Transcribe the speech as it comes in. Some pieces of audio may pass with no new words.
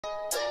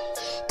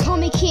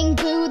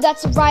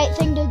that's the right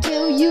thing to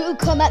do. You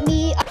come at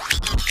me.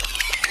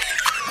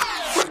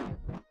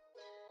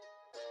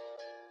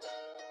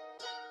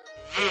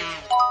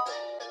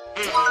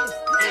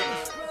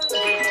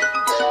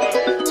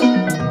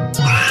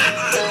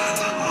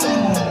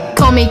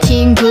 Call me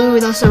King Boo,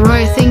 that's the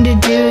right thing to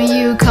do.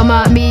 You come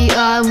at me,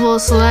 I will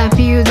slap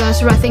you, that's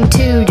the right thing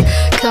to do.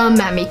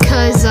 Come at me,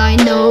 cause I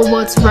know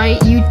what's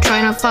right. You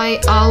tryna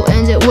fight, I'll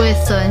end it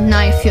with a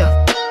knife,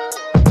 yeah.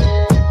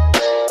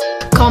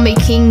 Call me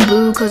King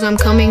Boo, cause I'm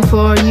coming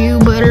for you.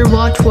 Better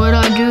watch what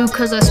I do,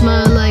 cause I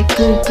smell like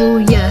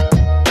boo-boo, yeah.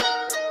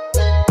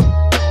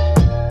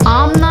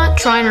 I'm not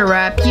trying to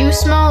rap, you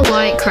smell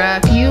like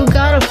crap. You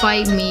gotta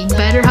fight me,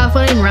 better have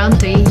fun in round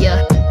 3,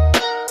 yeah.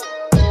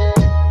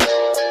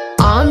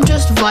 I'm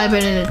just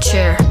vibing in a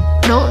chair.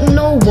 Don't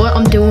know what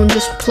I'm doing,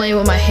 just playing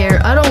with my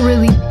hair. I don't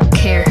really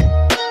care.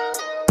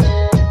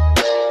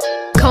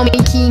 Call me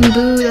King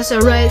Boo, that's the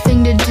right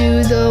thing to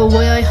do. The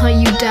way I hunt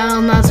you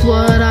down, that's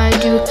what I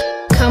do.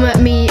 Come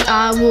at me,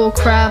 I will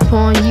crap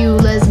on you,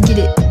 let's get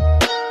it.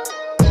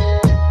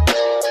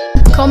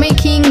 Call me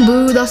King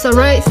Boo, that's the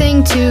right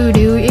thing to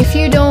do. If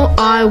you don't,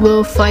 I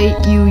will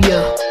fight you,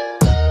 yeah.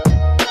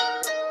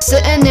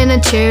 Sitting in a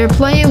chair,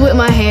 playing with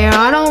my hair,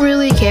 I don't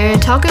really care.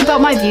 Talking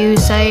about my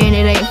views, saying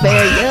it ain't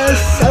fair,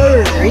 yes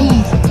sir.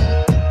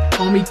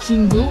 Call me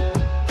King Boo.